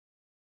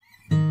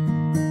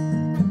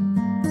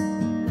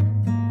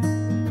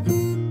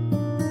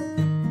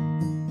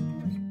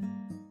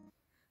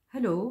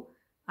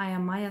I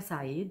am Maya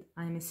Saeed.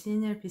 I am a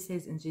senior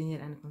pre-sales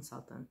engineer and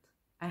consultant.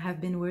 I have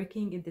been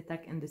working in the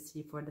tech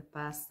industry for the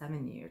past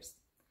 7 years.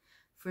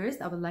 First,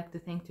 I would like to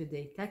thank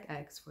today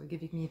TECHx for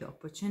giving me the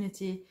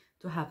opportunity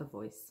to have a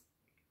voice.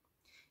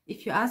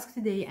 If you ask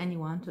today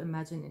anyone to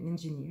imagine an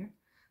engineer,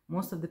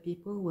 most of the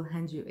people will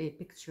hand you a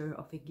picture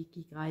of a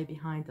geeky guy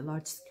behind a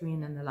large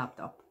screen and a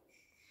laptop.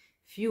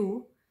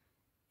 Few,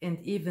 and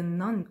even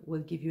none,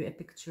 will give you a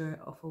picture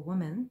of a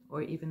woman,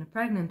 or even a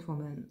pregnant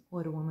woman,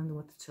 or a woman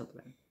with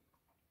children.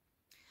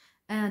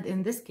 And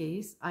in this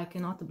case, I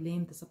cannot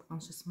blame the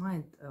subconscious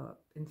mind,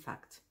 in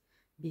fact,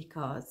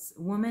 because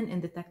women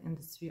in the tech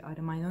industry are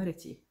a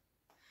minority.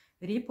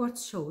 The report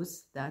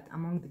shows that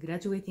among the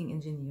graduating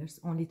engineers,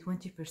 only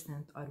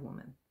 20% are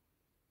women.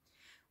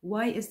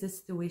 Why is the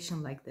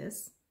situation like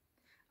this?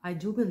 I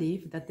do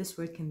believe that this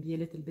work can be a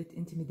little bit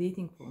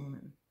intimidating for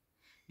women,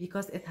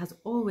 because it has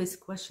always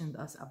questioned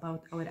us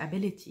about our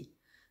ability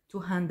to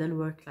handle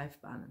work-life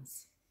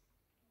balance.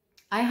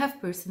 I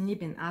have personally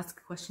been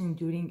asked questions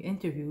during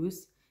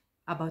interviews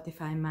about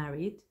if I'm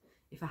married,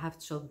 if I have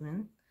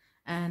children,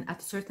 and at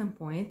a certain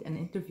point, an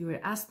interviewer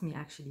asked me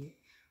actually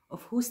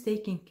of who's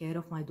taking care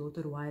of my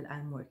daughter while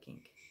I'm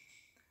working.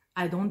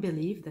 I don't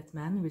believe that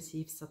men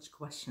receive such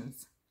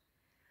questions.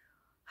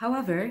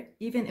 However,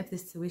 even if the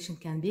situation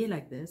can be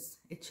like this,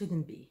 it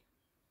shouldn't be.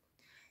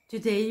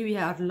 Today, we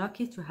are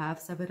lucky to have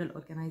several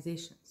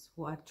organizations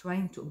who are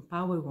trying to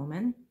empower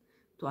women,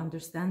 to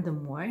understand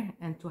them more,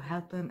 and to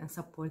help them and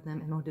support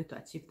them in order to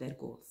achieve their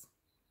goals.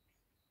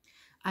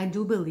 I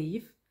do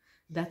believe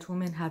that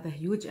women have a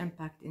huge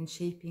impact in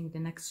shaping the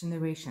next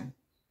generation.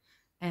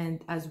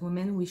 And as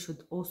women, we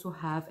should also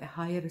have a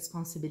higher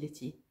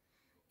responsibility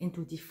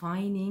into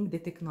defining the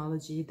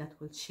technology that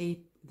will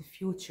shape the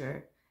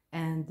future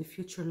and the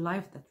future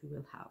life that we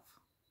will have.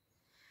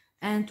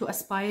 And to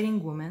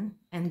aspiring women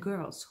and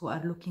girls who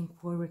are looking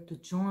forward to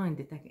join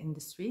the tech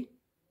industry,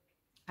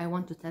 I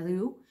want to tell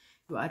you,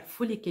 you are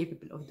fully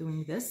capable of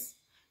doing this.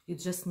 You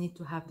just need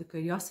to have the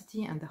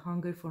curiosity and the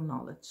hunger for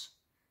knowledge.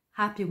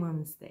 Happy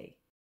Women's Day.